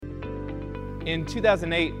In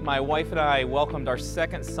 2008, my wife and I welcomed our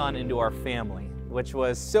second son into our family, which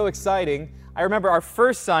was so exciting. I remember our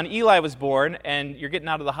first son, Eli, was born, and you're getting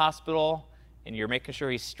out of the hospital, and you're making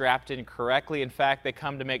sure he's strapped in correctly. In fact, they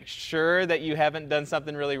come to make sure that you haven't done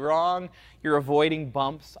something really wrong. You're avoiding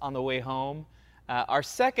bumps on the way home. Our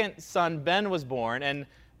second son, Ben, was born, and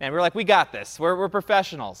we're like, we got this. We're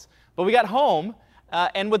professionals. But we got home,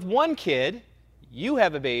 and with one kid, you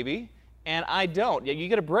have a baby, and I don't. You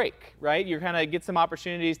get a break, right? You kind of get some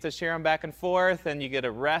opportunities to share them back and forth, and you get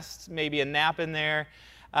a rest, maybe a nap in there.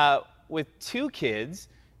 With two kids,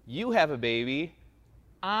 you have a baby,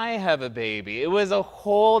 I have a baby. It was a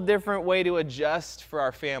whole different way to adjust for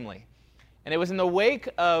our family. And it was in the wake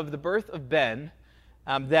of the birth of Ben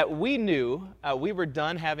that we knew we were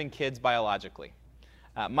done having kids biologically.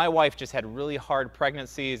 My wife just had really hard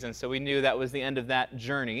pregnancies, and so we knew that was the end of that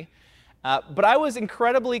journey. But I was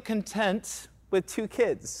incredibly content with two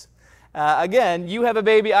kids. Again, you have a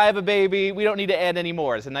baby, I have a baby. We don't need to add any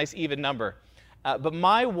more. It's a nice even number. But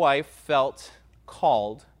my wife felt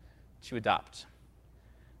called to adopt.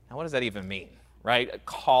 Now, what does that even mean, right? A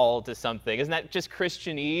call to something. Isn't that just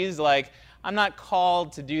Christianese? Like, I'm not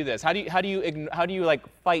called to do this. How do you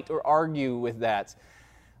like fight or argue with that?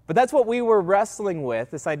 But that's what we were wrestling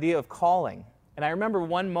with, this idea of calling. And I remember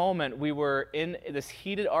one moment we were in this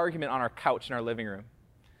heated argument on our couch in our living room.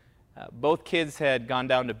 Both kids had gone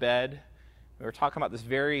down to bed. We were talking about this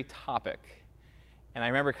very topic. And I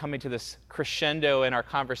remember coming to this crescendo in our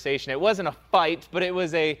conversation. It wasn't a fight, but it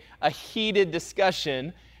was a heated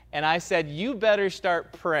discussion. And I said, you better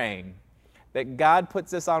start praying that God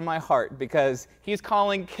puts this on my heart because he's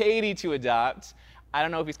calling Katie to adopt. I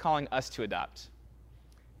don't know if he's calling us to adopt.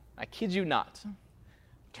 I kid you not.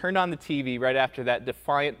 Turned on the TV right after that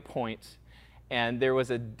defiant point, and there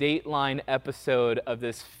was a Dateline episode of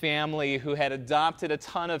this family who had adopted a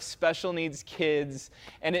ton of special needs kids,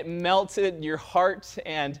 and it melted your heart.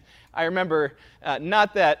 And I remember,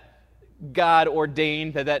 not that God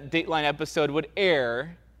ordained that Dateline episode would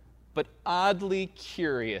air, but oddly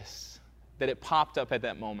curious that it popped up at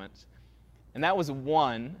that moment. And that was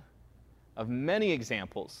one of many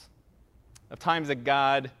examples of times that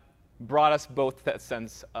God brought us both that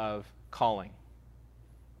sense of calling.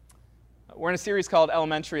 We're in a series called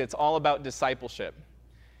Elementary. It's all about discipleship.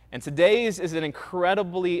 And today's is an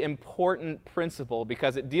incredibly important principle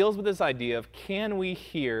because it deals with this idea of can we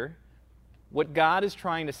hear what God is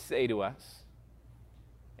trying to say to us,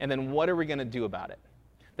 and then what are we going to do about it?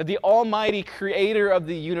 That the almighty creator of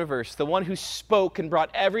the universe, the one who spoke and brought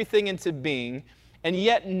everything into being, and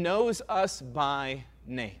yet knows us by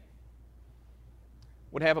name,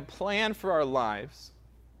 would have a plan for our lives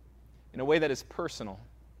in a way that is personal.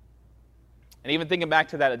 And even thinking back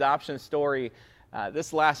to that adoption story,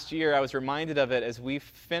 this last year I was reminded of it as we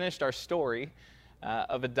finished our story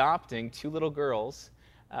of adopting two little girls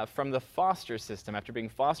from the foster system. After being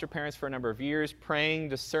foster parents for a number of years, praying,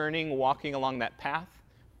 discerning, walking along that path,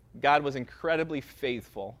 God was incredibly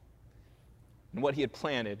faithful in what he had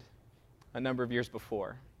planted a number of years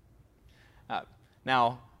before.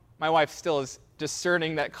 Now, my wife still is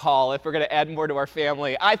discerning that call if we're going to add more to our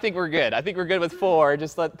family. I think we're good. I think we're good with 4,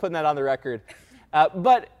 just putting that on the record.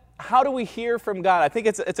 But how do we hear from God? I think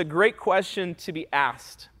it's a great question to be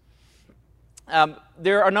asked.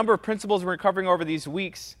 There are a number of principles we're covering over these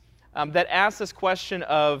weeks that ask this question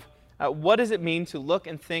of what does it mean to look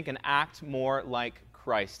and think and act more like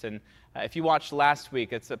Christ? And if you watched last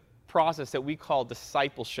week, it's a process that we call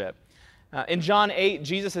discipleship. In John 8,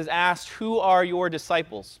 Jesus is asked, who are your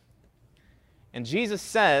disciples? And Jesus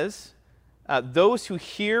says, those who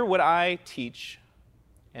hear what I teach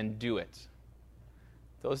and do it.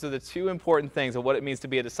 Those are the two important things of what it means to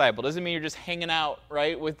be a disciple. Doesn't mean you're just hanging out,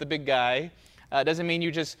 right, with the big guy. Doesn't mean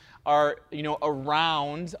you just are,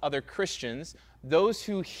 around other Christians. Those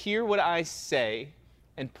who hear what I say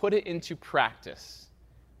and put it into practice,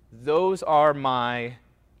 those are my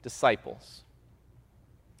disciples.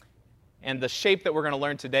 And the shape that we're going to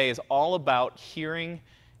learn today is all about hearing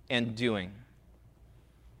and doing.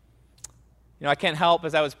 I can't help,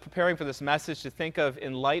 as I was preparing for this message, to think of,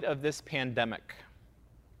 in light of this pandemic,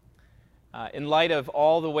 in light of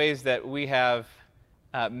all the ways that we have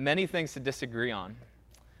many things to disagree on,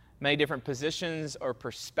 many different positions or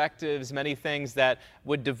perspectives, many things that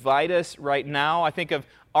would divide us right now. I think of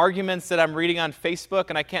arguments that I'm reading on Facebook,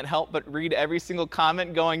 and I can't help but read every single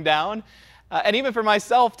comment going down. And even for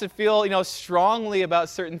myself to feel, strongly about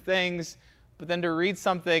certain things, but then to read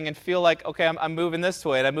something and feel like, okay, I'm moving this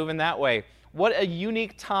way and I'm moving that way. What a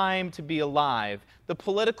unique time to be alive. The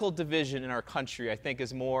political division in our country, I think,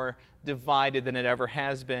 is more divided than it ever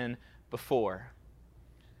has been before.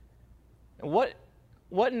 And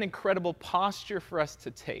what an incredible posture for us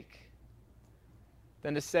to take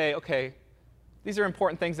than to say, okay, these are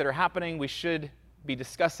important things that are happening. We should be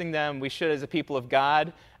discussing them. We should, as a people of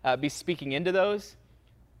God, be speaking into those.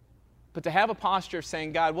 But to have a posture of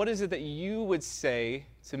saying, God, what is it that you would say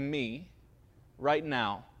to me right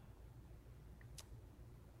now?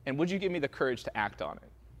 And would you give me the courage to act on it?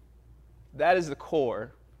 That is the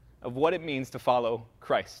core of what it means to follow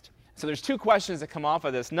Christ. So there's two questions that come off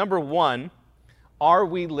of this. Number one, are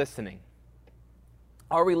we listening?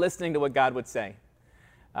 Are we listening to what God would say?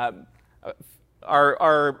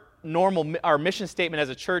 Our mission statement as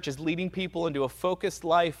a church is leading people into a focused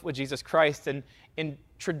life with Jesus Christ. And in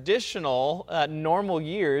traditional, normal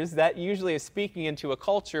years, that usually is speaking into a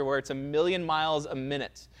culture where it's 1,000,000 miles a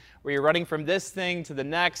minute, where you're running from this thing to the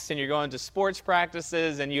next, and you're going to sports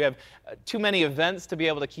practices, and you have too many events to be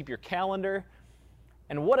able to keep your calendar.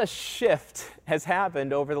 And what a shift has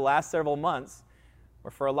happened over the last several months,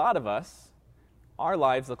 where for a lot of us, our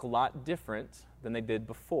lives look a lot different than they did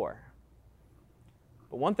before.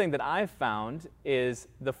 But one thing that I've found is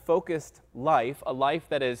the focused life, a life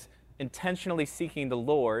that is intentionally seeking the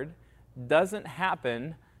Lord, doesn't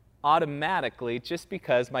happen automatically just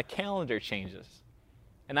because my calendar changes.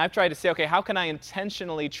 And I've tried to say, okay, how can I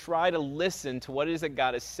intentionally try to listen to what it is that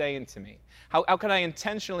God is saying to me? How can I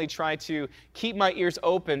intentionally try to keep my ears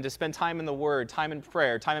open to spend time in the Word, time in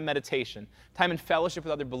prayer, time in meditation, time in fellowship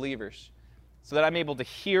with other believers, so that I'm able to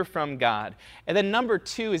hear from God? And then number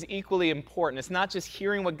two is equally important. It's not just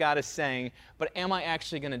hearing what God is saying, but am I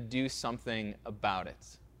actually going to do something about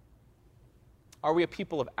it? Are we a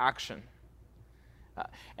people of action?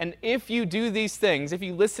 And if you do these things, if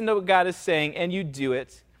you listen to what God is saying and you do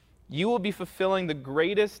it, you will be fulfilling the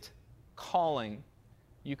greatest calling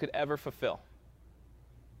you could ever fulfill.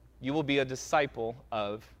 You will be a disciple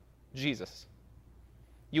of Jesus.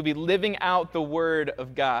 You'll be living out the Word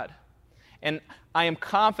of God. And I am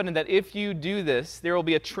confident that if you do this, there will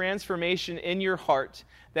be a transformation in your heart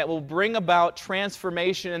that will bring about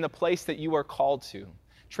transformation in the place that you are called to.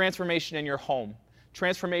 Transformation in your home,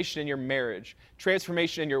 transformation in your marriage,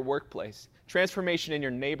 transformation in your workplace, transformation in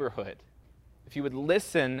your neighborhood, if you would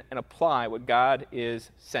listen and apply what God is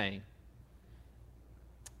saying.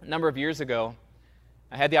 A number of years ago,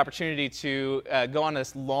 I had the opportunity to go on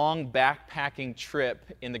this long backpacking trip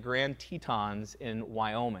in the Grand Tetons in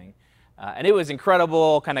Wyoming. And it was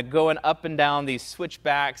incredible, kind of going up and down these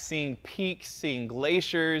switchbacks, seeing peaks, seeing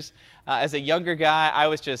glaciers. As a younger guy, I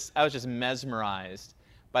was just mesmerized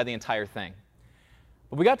by the entire thing.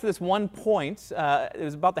 But we got to this one point, it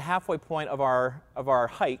was about the halfway point of our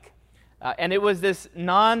hike, and it was this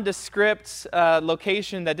nondescript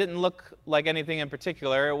location that didn't look like anything in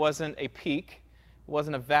particular. It wasn't a peak, it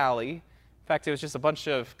wasn't a valley. In fact, it was just a bunch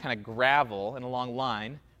of kind of gravel in a long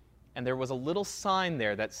line, and there was a little sign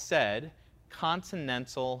there that said,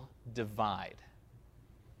 Continental Divide.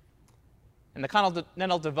 And the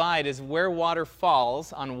Continental Divide is where water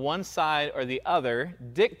falls on one side or the other,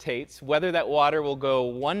 dictates whether that water will go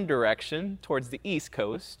one direction towards the east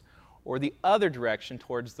coast or the other direction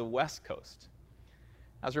towards the west coast.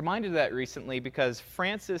 I was reminded of that recently because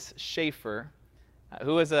Francis Schaeffer,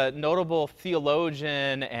 who is a notable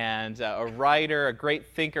theologian and a writer, a great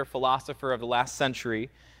thinker, philosopher of the last century,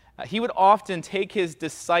 he would often take his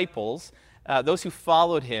disciples, those who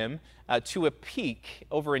followed him, to a peak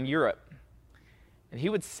over in Europe. And he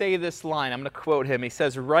would say this line, I'm going to quote him. He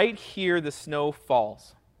says, "Right here the snow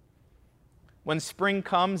falls. When spring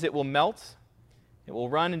comes, it will melt. It will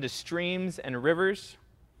run into streams and rivers.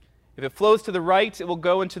 If it flows to the right, it will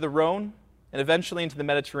go into the Rhone and eventually into the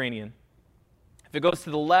Mediterranean. If it goes to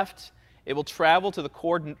the left, it will travel to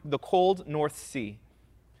the cold North Sea.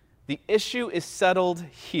 The issue is settled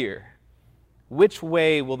here. Which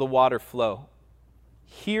way will the water flow?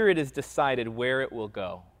 Here it is decided where it will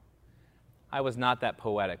go." I was not that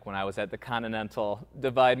poetic when I was at the Continental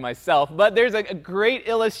Divide myself, but there's a great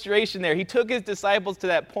illustration there. He took his disciples to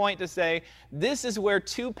that point to say, this is where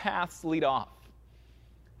two paths lead off.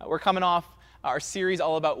 We're coming off our series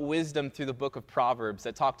all about wisdom through the book of Proverbs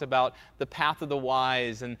that talked about the path of the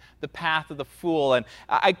wise and the path of the fool, and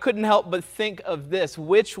I couldn't help but think of this,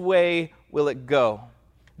 which way will it go?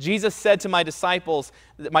 Jesus said to my disciples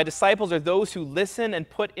that my disciples are those who listen and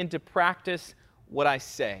put into practice what I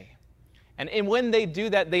say. And when they do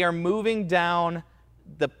that, they are moving down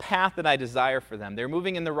the path that I desire for them. They're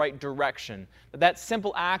moving in the right direction. But that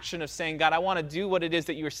simple action of saying, God, I want to do what it is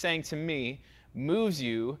that you're saying to me, moves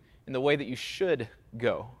you in the way that you should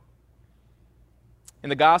go. In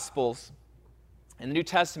the Gospels, in the New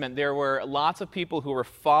Testament, there were lots of people who were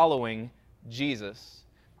following Jesus,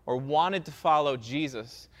 or wanted to follow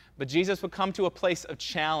Jesus, but Jesus would come to a place of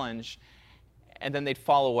challenge, and then they'd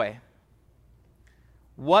fall away.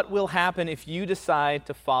 What will happen if you decide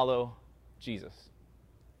to follow Jesus?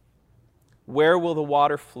 Where will the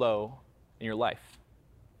water flow in your life?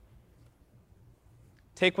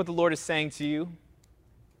 Take what the Lord is saying to you,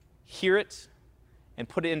 hear it, and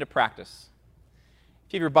put it into practice.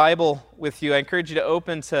 If you have your Bible with you, I encourage you to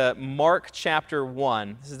open to Mark chapter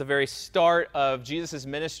 1. This is the very start of Jesus'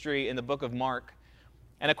 ministry in the book of Mark.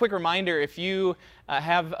 And a quick reminder, if you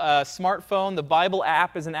have a smartphone, the Bible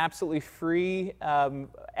app is an absolutely free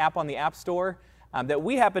app on the App Store that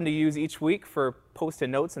we happen to use each week for post-it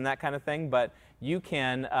notes and that kind of thing, but you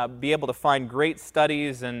can be able to find great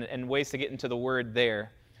studies and ways to get into the Word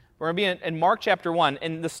there. We're going to be in Mark chapter 1.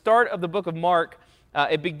 In the start of the book of Mark,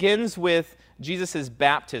 it begins with Jesus'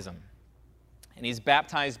 baptism. And he's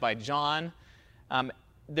baptized by John.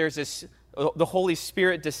 The Holy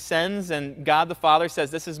Spirit descends, and God the Father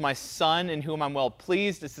says, "This is my Son in whom I'm well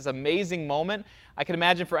pleased." This is an amazing moment. I can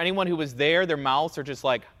imagine for anyone who was there, their mouths are just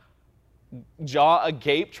like jaw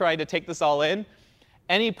agape trying to take this all in.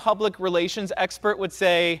 Any public relations expert would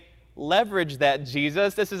say, leverage that,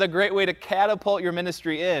 Jesus. This is a great way to catapult your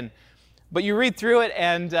ministry in. But you read through it,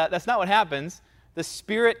 and that's not what happens. The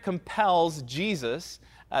Spirit compels Jesus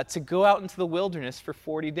to go out into the wilderness for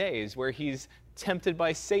 40 days, where he's tempted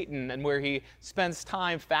by Satan and where he spends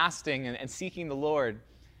time fasting and seeking the Lord.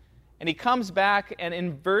 And he comes back, and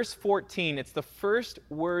in verse 14, it's the first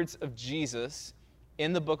words of Jesus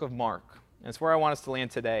in the book of Mark. And it's where I want us to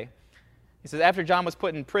land today. He says, after John was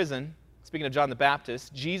put in prison, speaking of John the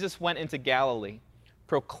Baptist, Jesus went into Galilee,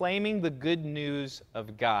 proclaiming the good news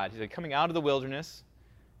of God. He's coming out of the wilderness,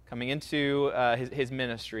 coming into his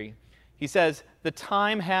ministry. He says, the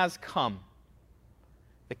time has come.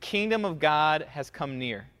 The kingdom of God has come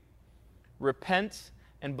near. Repent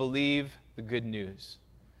and believe the good news.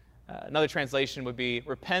 Another translation would be,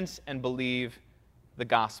 repent and believe the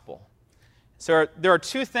gospel. So there are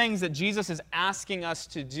two things that Jesus is asking us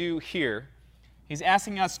to do here. He's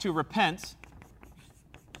asking us to repent,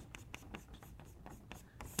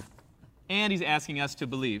 and he's asking us to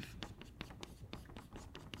believe.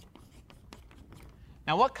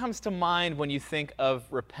 Now, what comes to mind when you think of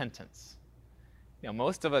repentance?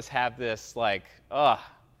 Most of us have this I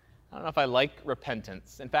don't know if I like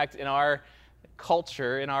repentance. In fact, in our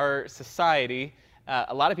culture, in our society,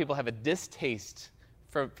 a lot of people have a distaste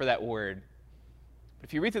for that word. But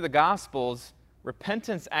if you read through the Gospels,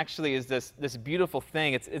 repentance actually is this beautiful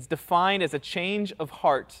thing. It's defined as a change of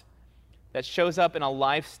heart that shows up in a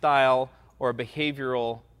lifestyle or a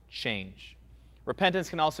behavioral change. Repentance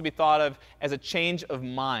can also be thought of as a change of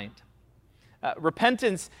mind.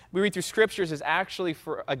 Repentance, we read through Scriptures, is actually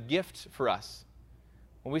for a gift for us.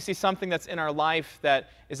 When we see something that's in our life that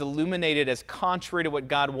is illuminated as contrary to what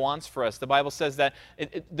God wants for us, the Bible says that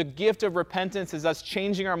the gift of repentance is us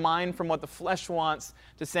changing our mind from what the flesh wants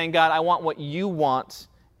to saying, God, I want what you want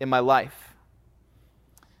in my life.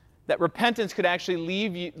 That repentance could actually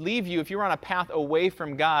leave you, if you're on a path away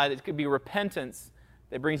from God, it could be repentance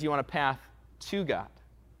that brings you on a path to God.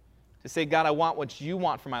 To say, God, I want what you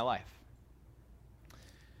want for my life.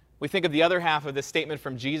 We think of the other half of this statement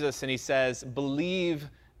from Jesus, and he says, believe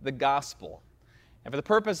the gospel. And for the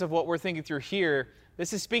purpose of what we're thinking through here,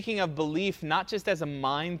 this is speaking of belief not just as a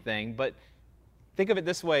mind thing, but think of it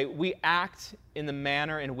this way. We act in the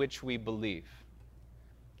manner in which we believe.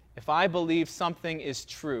 If I believe something is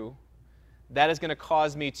true, that is going to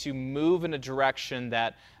cause me to move in a direction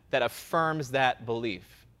that affirms that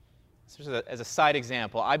belief. So as a side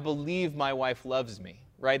example, I believe my wife loves me.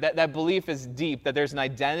 Right? That belief is deep, that there's an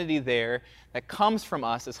identity there that comes from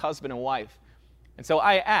us as husband and wife. And so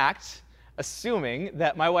I act assuming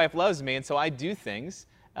that my wife loves me, and so I do things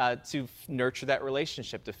to nurture that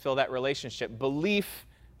relationship, to fill that relationship. Belief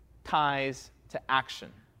ties to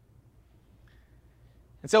action.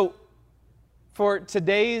 And so for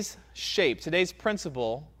today's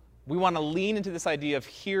principle, we want to lean into this idea of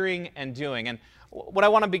hearing and doing. And what I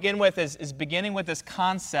want to begin with is beginning with this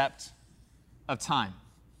concept of time.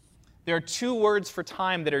 There are two words for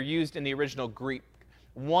time that are used in the original Greek.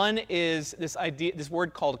 One is this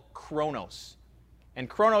word called chronos. And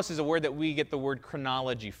chronos is a word that we get the word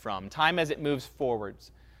chronology from, time as it moves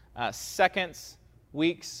forwards. Seconds,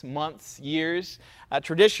 weeks, months, years.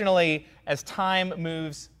 Traditionally, as time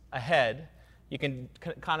moves ahead, you can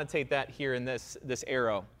connotate that here in this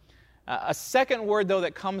arrow. A second word, though,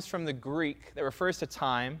 that comes from the Greek that refers to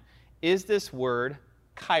time is this word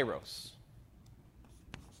kairos.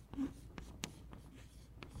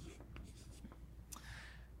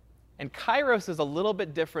 And kairos is a little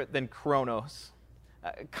bit different than chronos.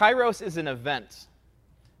 Kairos is an event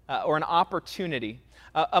or an opportunity,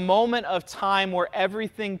 a moment of time where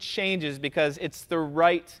everything changes because it's the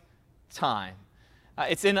right time.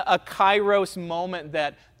 It's in a Kairos moment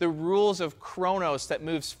that the rules of Chronos that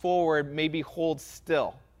moves forward maybe hold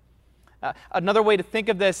still. Another way to think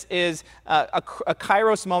of this is a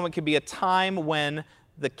Kairos moment could be a time when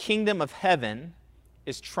the kingdom of heaven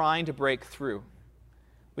is trying to break through.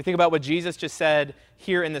 We think about what Jesus just said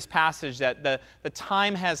here in this passage, that the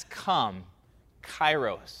time has come,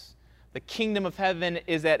 Kairos. The kingdom of heaven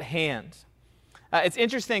is at hand. It's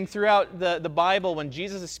interesting, throughout the Bible, when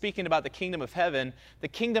Jesus is speaking about the kingdom of heaven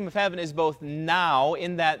is both now,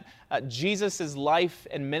 in that Jesus' life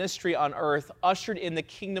and ministry on earth ushered in the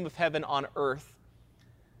kingdom of heaven on earth,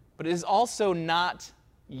 but it is also not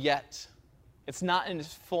yet. It's not in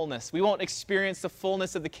its fullness. We won't experience the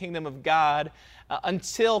fullness of the kingdom of God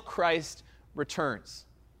until Christ returns.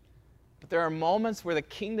 But there are moments where the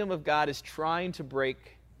kingdom of God is trying to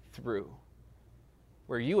break through,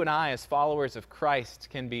 where you and I, as followers of Christ,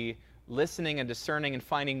 can be listening and discerning and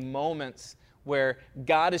finding moments where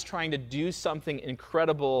God is trying to do something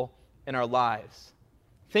incredible in our lives.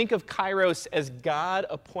 Think of Kairos as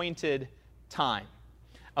God-appointed time,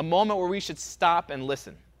 a moment where we should stop and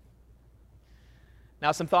listen.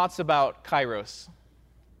 Now, some thoughts about Kairos.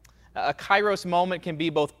 A Kairos moment can be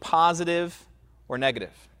both positive or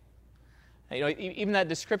negative. Even that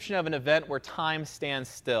description of an event where time stands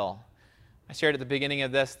still. I shared at the beginning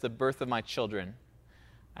of this the birth of my children.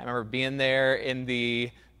 I remember being there in the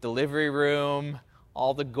delivery room,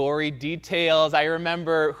 all the gory details. I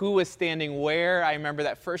remember who was standing where. I remember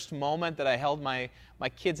that first moment that I held my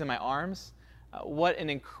kids in my arms. What an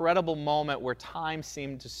incredible moment where time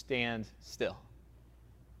seemed to stand still.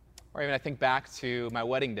 Or even I think back to my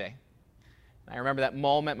wedding day. I remember that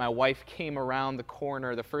moment my wife came around the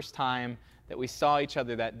corner the first time that we saw each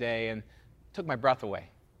other that day and took my breath away.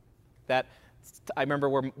 That I remember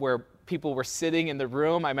where people were sitting in the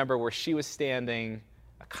room. I remember where she was standing,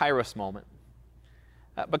 a Kairos moment.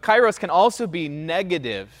 But Kairos can also be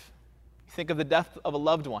negative. Think of the death of a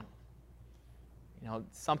loved one.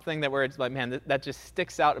 Something that where it's like, man, that just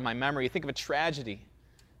sticks out in my memory. You think of a tragedy.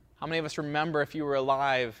 How many of us remember, if you were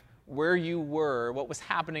alive, where you were, what was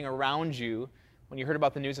happening around you when you heard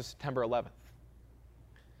about the news of September 11th?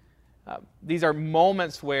 These are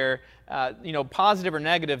moments where, positive or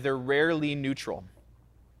negative, they're rarely neutral.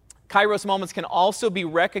 Kairos moments can also be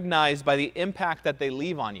recognized by the impact that they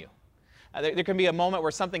leave on you. There can be a moment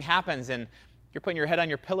where something happens and you're putting your head on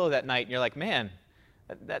your pillow that night and you're like, man,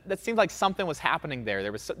 that seemed like something was happening there.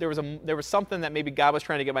 There was something that maybe God was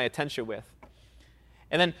trying to get my attention with.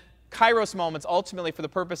 And then Kairos moments, ultimately for the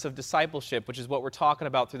purpose of discipleship, which is what we're talking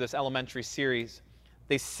about through this elementary series,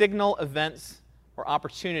 they signal events or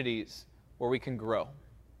opportunities where we can grow.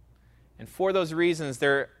 And for those reasons,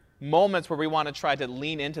 there are moments where we want to try to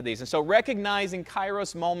lean into these. And so recognizing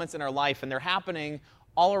Kairos moments in our life, and they're happening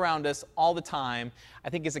all around us all the time, I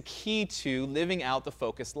think is a key to living out the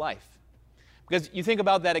focused life. Because you think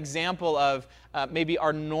about that example of maybe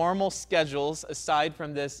our normal schedules, aside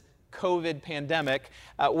from this COVID pandemic,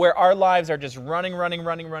 where our lives are just running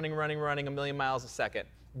a million miles a second.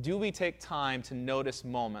 Do we take time to notice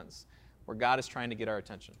moments where God is trying to get our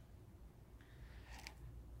attention?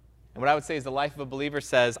 And what I would say is the life of a believer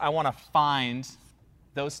says, I want to find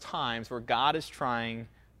those times where God is trying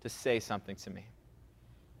to say something to me.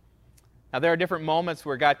 Now, there are different moments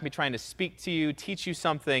where God can be trying to speak to you, teach you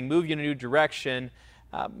something, move you in a new direction.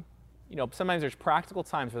 Sometimes there's practical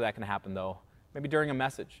times where that can happen, though. Maybe during a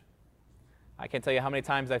message. I can't tell you how many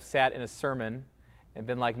times I've sat in a sermon and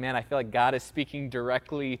been like, man, I feel like God is speaking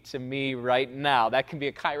directly to me right now. That can be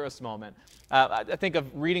a Kairos moment. I think of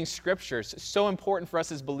reading scriptures. It's so important for us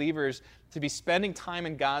as believers to be spending time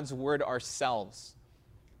in God's word ourselves.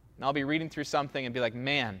 And I'll be reading through something and be like,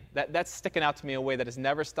 man, that's sticking out to me in a way that has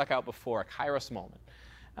never stuck out before, a Kairos moment.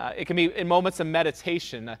 It can be in moments of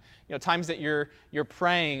meditation, times that you're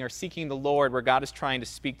praying or seeking the Lord where God is trying to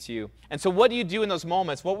speak to you. And so what do you do in those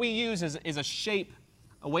moments? What we use is a shape,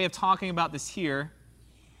 a way of talking about this here,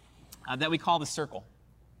 that we call the circle.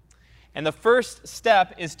 And the first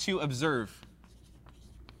step is to observe.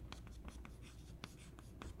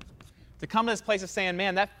 To come to this place of saying,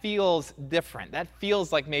 man, that feels different. That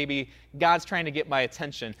feels like maybe God's trying to get my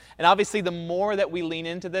attention. And obviously, the more that we lean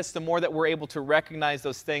into this, the more that we're able to recognize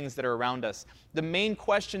those things that are around us. The main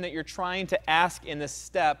question that you're trying to ask in this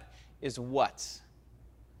step is what?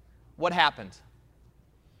 What happened?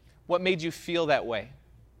 What made you feel that way?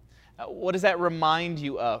 What does that remind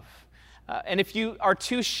you of? And if you are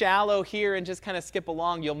too shallow here and just kind of skip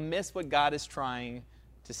along, you'll miss what God is trying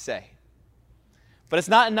to say. But it's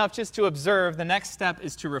not enough just to observe. The next step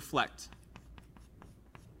is to reflect.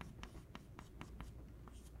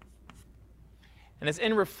 And it's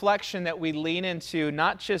in reflection that we lean into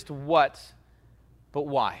not just what, but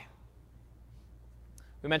why.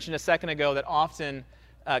 We mentioned a second ago that often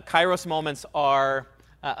Kairos moments are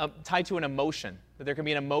tied to an emotion, that there can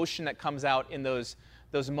be an emotion that comes out in those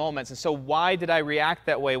moments. And so why did I react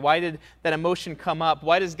that way? Why did that emotion come up?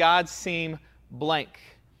 Why does God seem blank?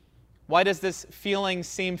 Why does this feeling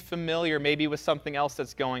seem familiar, maybe with something else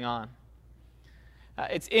that's going on?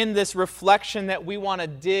 It's in this reflection that we want to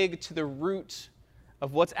dig to the root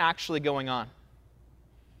of what's actually going on.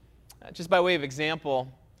 Just by way of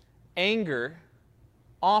example, anger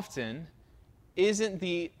often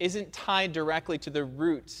isn't tied directly to the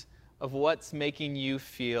root of what's making you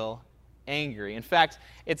feel angry. In fact,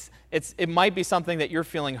 it might be something that you're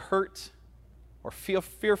feeling hurt or feel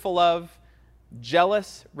fearful of,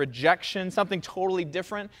 jealous, rejection, something totally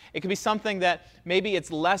different. It could be something that maybe it's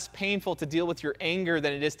less painful to deal with your anger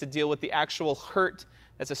than it is to deal with the actual hurt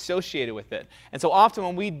that's associated with it. And so often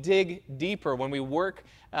when we dig deeper, when we work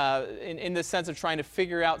in the sense of trying to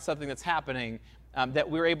figure out something that's happening, that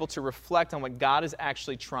we're able to reflect on what God is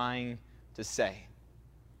actually trying to say.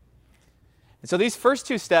 And so these first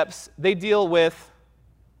two steps, they deal with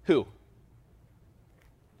who?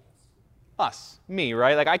 Us, me,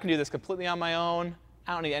 right? Like I can do this completely on my own.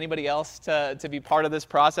 I don't need anybody else to be part of this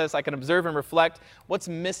process. I can observe and reflect what's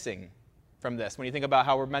missing from this when you think about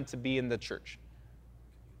how we're meant to be in the church.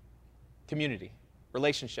 Community,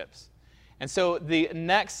 relationships. And so the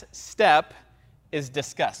next step is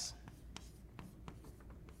discuss.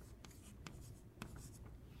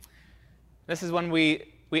 This is when we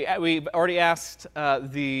already asked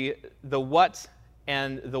the what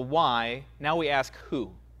and the why. Now we ask who.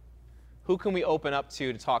 Who can we open up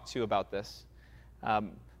to talk to about this?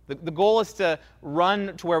 The goal is to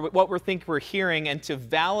run to where what we think we're hearing and to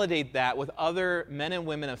validate that with other men and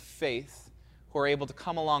women of faith who are able to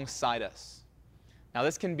come alongside us. Now,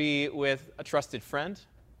 this can be with a trusted friend.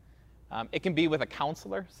 It can be with a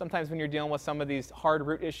counselor. Sometimes when you're dealing with some of these hard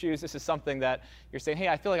root issues, this is something that you're saying, hey,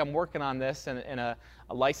 I feel like I'm working on this, and a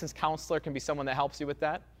licensed counselor can be someone that helps you with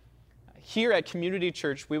that. Here at Community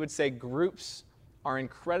Church, we would say groups are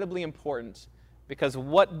incredibly important because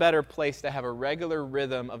what better place to have a regular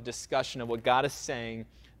rhythm of discussion of what God is saying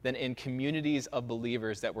than in communities of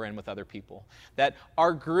believers that we're in with other people. That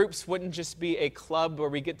our groups wouldn't just be a club where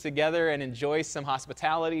we get together and enjoy some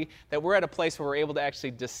hospitality, that we're at a place where we're able to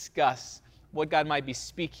actually discuss what God might be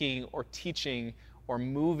speaking or teaching or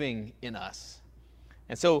moving in us.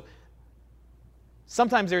 And so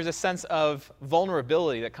sometimes there's a sense of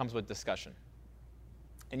vulnerability that comes with discussion.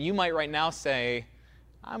 And you might right now say,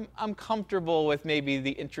 I'm comfortable with maybe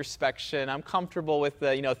the introspection. I'm comfortable with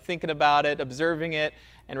the, thinking about it, observing it,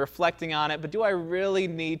 and reflecting on it. But do I really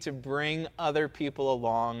need to bring other people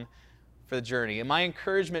along for the journey? And my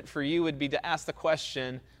encouragement for you would be to ask the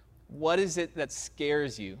question, what is it that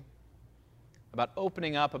scares you about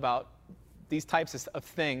opening up about these types of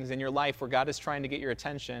things in your life where God is trying to get your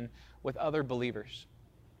attention with other believers?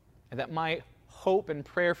 And that my hope and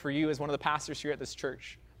prayer for you as one of the pastors here at this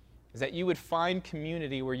church is that you would find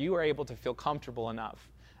community where you are able to feel comfortable enough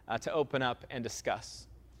to open up and discuss.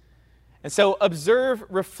 And so observe,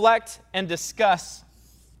 reflect, and discuss.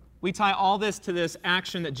 We tie all this to this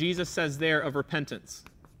action that Jesus says there of repentance.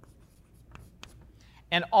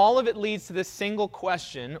 And all of it leads to this single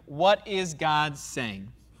question, what is God saying?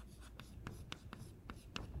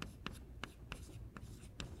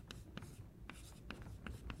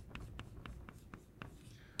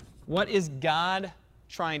 What is God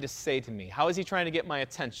trying to say to me? How is he trying to get my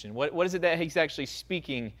attention? What is it that he's actually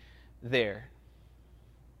speaking there?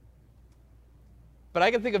 But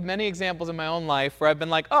I can think of many examples in my own life where I've been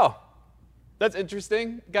like, oh, that's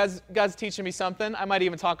interesting. God's teaching me something. I might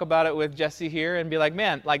even talk about it with Jesse here and be like,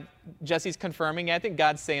 man, like Jesse's confirming, I think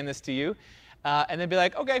God's saying this to you. And then be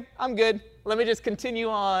like, okay, I'm good. Let me just continue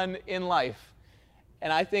on in life.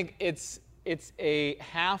 And I think it's a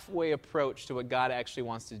halfway approach to what God actually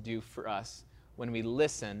wants to do for us when we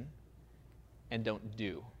listen and don't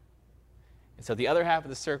do. And so the other half of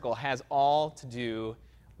the circle has all to do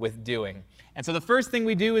with doing. And so the first thing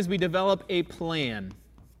we do is we develop a plan.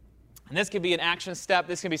 And this could be an action step.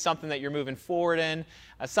 This can be something that you're moving forward in.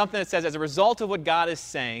 Something that says, as a result of what God is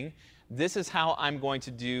saying, this is how I'm going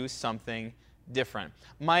to do something different.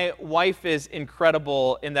 My wife is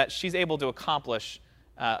incredible in that she's able to accomplish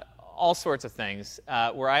all sorts of things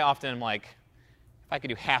where I often am like, if If I could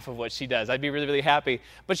do half of what she does, I'd be really, really happy.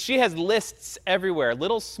 But she has lists everywhere,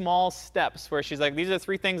 little small steps where she's like, these are the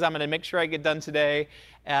 3 things I'm going to make sure I get done today.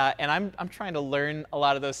 And I'm trying to learn a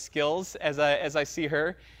lot of those skills as I see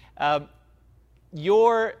her. If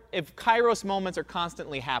Kairos moments are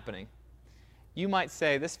constantly happening, you might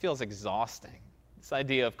say, this feels exhausting. This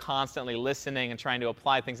idea of constantly listening and trying to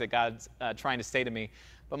apply things that God's trying to say to me.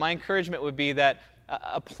 But my encouragement would be that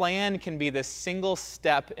a plan can be this single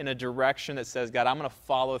step in a direction that says, God, I'm going to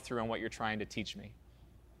follow through on what you're trying to teach me.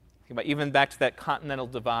 Think about even back to that continental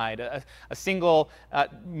divide, a single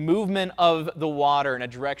movement of the water in a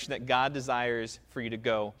direction that God desires for you to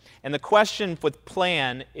go. And the question with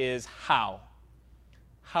plan is how?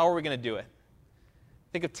 How are we going to do it?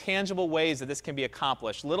 Think of tangible ways that this can be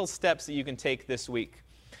accomplished, little steps that you can take this week.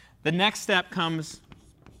 The next step comes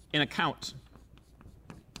in account.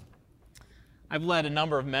 I've led a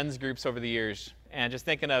number of men's groups over the years, and just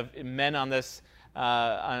thinking of men on this,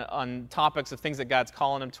 on topics of things that God's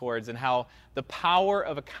calling them towards, and how the power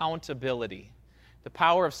of accountability, the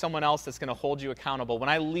power of someone else that's going to hold you accountable. When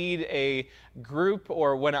I lead a group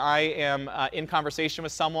or when I am in conversation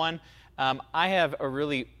with someone, I have a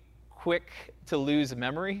really quick to lose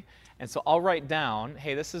memory, and so I'll write down,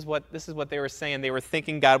 hey, this is what they were saying, they were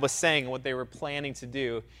thinking God was saying, what they were planning to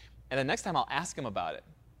do, and the next time I'll ask them about it.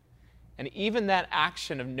 And even that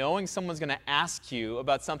action of knowing someone's going to ask you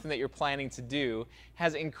about something that you're planning to do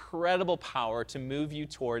has incredible power to move you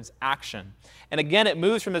towards action. And again, it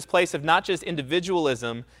moves from this place of not just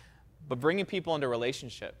individualism, but bringing people into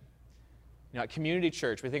relationship. At Community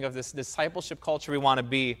Church, we think of this discipleship culture we want to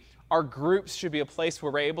be. Our groups should be a place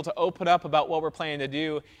where we're able to open up about what we're planning to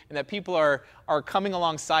do, and that people are coming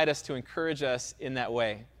alongside us to encourage us in that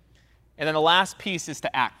way. And then the last piece is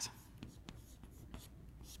to act.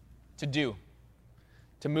 To do,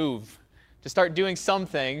 to move, to start doing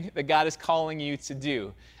something that God is calling you to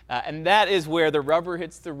do. And that is where the rubber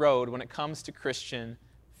hits the road when it comes to Christian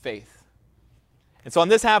faith. And so on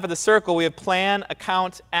this half of the circle, we have plan,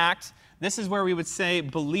 account, act. This is where we would say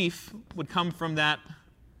belief would come from that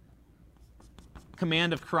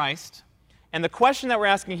command of Christ. And the question that we're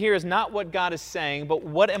asking here is not what God is saying, but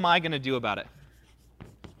what am I going to do about it?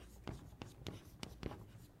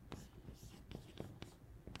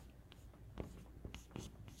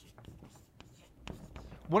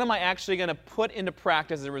 What am I actually going to put into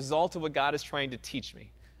practice as a result of what God is trying to teach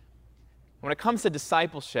me? When it comes to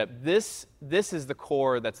discipleship, this is the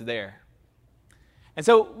core that's there. And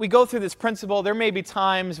so we go through this principle. There may be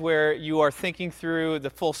times where you are thinking through the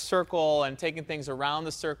full circle and taking things around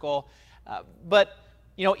the circle. But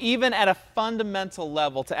even at a fundamental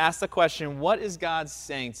level, to ask the question, what is God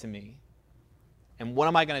saying to me? And what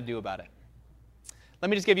am I going to do about it? Let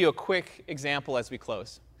me just give you a quick example as we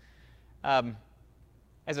close.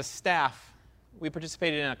 As a staff, we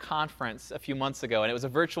participated in a conference a few months ago, and it was a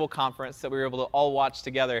virtual conference that we were able to all watch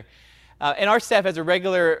together. And our staff has a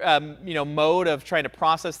regular, mode of trying to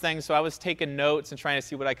process things, so I was taking notes and trying to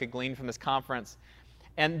see what I could glean from this conference.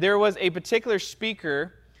 And there was a particular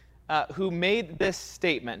speaker who made this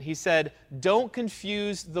statement. He said, "Don't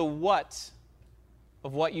confuse the what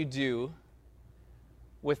of what you do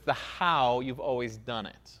with the how you've always done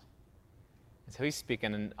it." So he's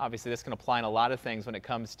speaking, and obviously this can apply in a lot of things when it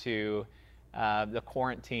comes to the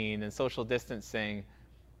quarantine and social distancing.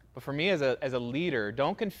 But for me as a leader,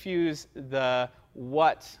 don't confuse the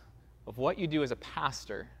what of what you do as a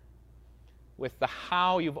pastor with the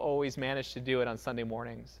how you've always managed to do it on Sunday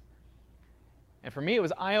mornings. And for me, it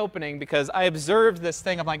was eye-opening because I observed this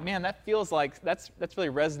thing. I'm like, man, that feels like that's really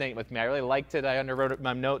resonating with me. I really liked it. I underwrote it in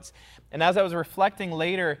my notes. And as I was reflecting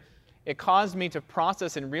later, it caused me to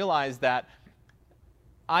process and realize that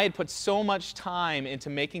I had put so much time into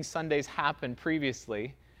making Sundays happen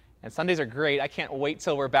previously, and Sundays are great. I can't wait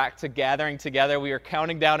till we're back to gathering together. We are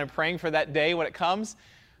counting down and praying for that day when it comes.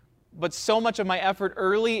 But so much of my effort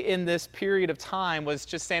early in this period of time was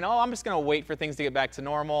just saying, I'm just going to wait for things to get back to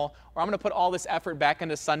normal, or I'm going to put all this effort back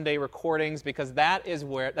into Sunday recordings because that's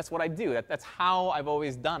what I do. That's how I've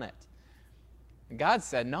always done it. And God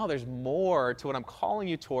said, no, there's more to what I'm calling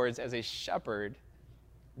you towards as a shepherd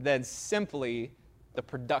than simply the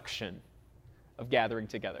production of gathering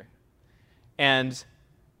together. And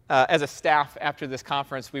as a staff after this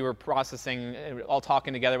conference, we were processing, all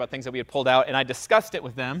talking together about things that we had pulled out, and I discussed it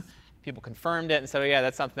with them. People confirmed it and said, yeah,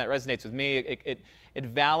 that's something that resonates with me. It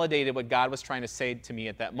validated what God was trying to say to me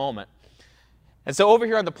at that moment. And so over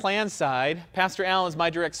here on the plan side, Pastor Allen is my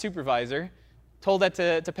direct supervisor. Told that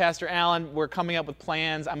to Pastor Allen, we're coming up with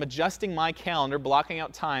plans. I'm adjusting my calendar, blocking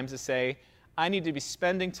out times to say, I need to be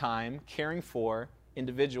spending time caring for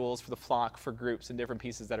individuals, for the flock, for groups and different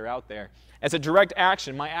pieces that are out there. As a direct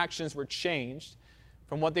action, my actions were changed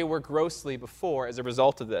from what they were grossly before as a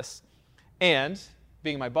result of this. And,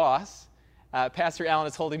 being my boss, Pastor Allen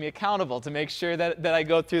is holding me accountable to make sure that I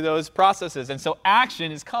go through those processes. And so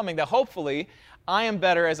action is coming that hopefully I am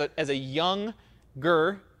better as a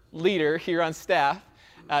younger leader here on staff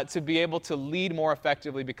to be able to lead more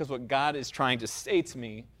effectively because what God is trying to say to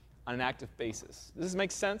me on an active basis. Does this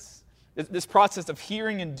make sense? This process of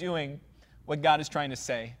hearing and doing what God is trying to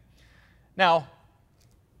say. Now,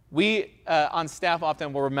 we on staff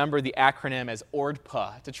often will remember the acronym as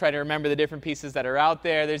ORDPA to try to remember the different pieces that are out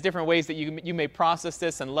there. There's different ways that you may process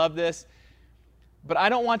this and love this. But I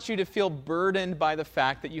don't want you to feel burdened by the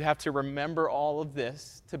fact that you have to remember all of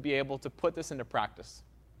this to be able to put this into practice.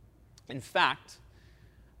 In fact,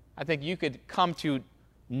 I think you could come to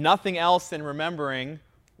nothing else than remembering,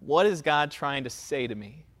 what is God trying to say to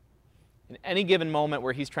me in any given moment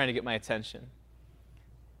where he's trying to get my attention?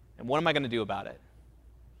 And what am I going to do about it?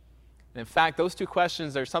 And in fact, those two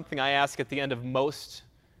questions are something I ask at the end of most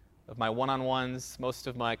of my one-on-ones, most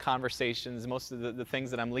of my conversations, most of the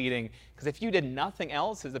things that I'm leading. Because if you did nothing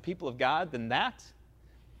else as the people of God than that,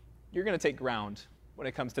 you're going to take ground when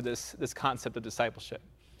it comes to this concept of discipleship.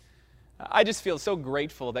 I just feel so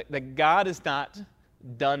grateful that God is not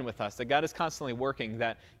done with us, that God is constantly working,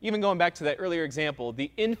 that even going back to that earlier example,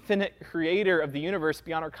 the infinite creator of the universe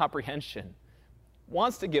beyond our comprehension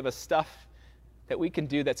wants to give us stuff that we can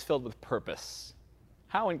do that's filled with purpose.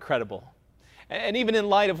 How incredible. And even in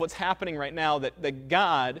light of what's happening right now, that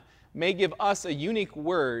God may give us a unique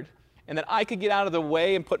word and that I could get out of the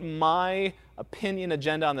way and put my opinion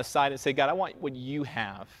agenda on the side and say, God, I want what you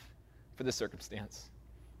have for this circumstance.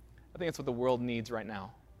 I think that's what the world needs right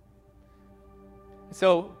now.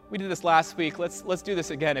 So we did this last week. Let's do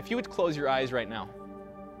this again. If you would close your eyes right now.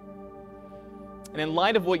 And in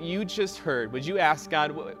light of what you just heard, would you ask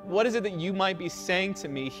God, what is it that you might be saying to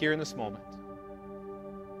me here in this moment?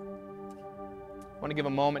 I want to give a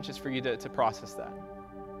moment just for you to process that.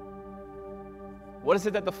 What is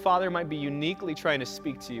it that the Father might be uniquely trying to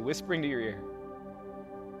speak to you, whispering to your ear?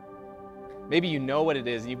 Maybe you know what it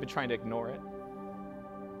is and you've been trying to ignore it.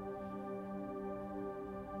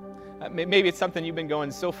 Maybe it's something you've been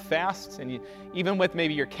going so fast, and even with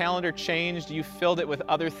maybe your calendar changed, you filled it with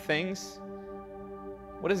other things.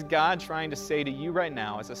 What is God trying to say to you right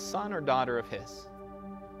now as a son or daughter of His?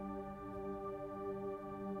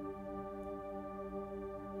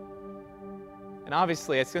 And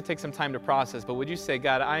obviously, it's going to take some time to process, but would you say,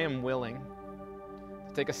 God, I am willing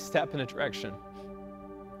to take a step in a direction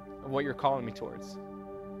of what you're calling me towards?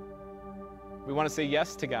 We want to say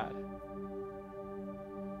yes to God.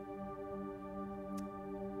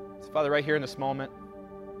 So, Father, right here in this moment,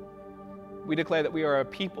 we declare that we are a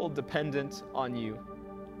people dependent on you.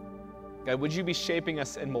 God, would you be shaping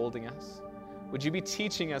us and molding us? Would you be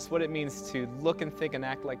teaching us what it means to look and think and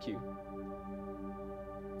act like you?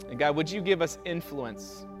 And God, would you give us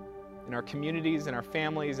influence in our communities, in our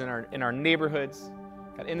families, in our neighborhoods,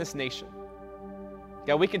 God, in this nation?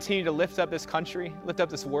 God, we continue to lift up this country, lift up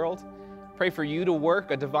this world, pray for you to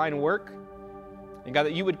work a divine work, and God,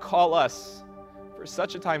 that you would call us for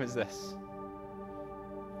such a time as this.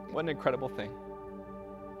 What an incredible thing.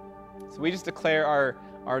 So we just declare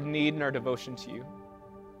our need and our devotion to you.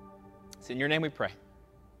 It's in your name we pray.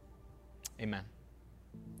 Amen.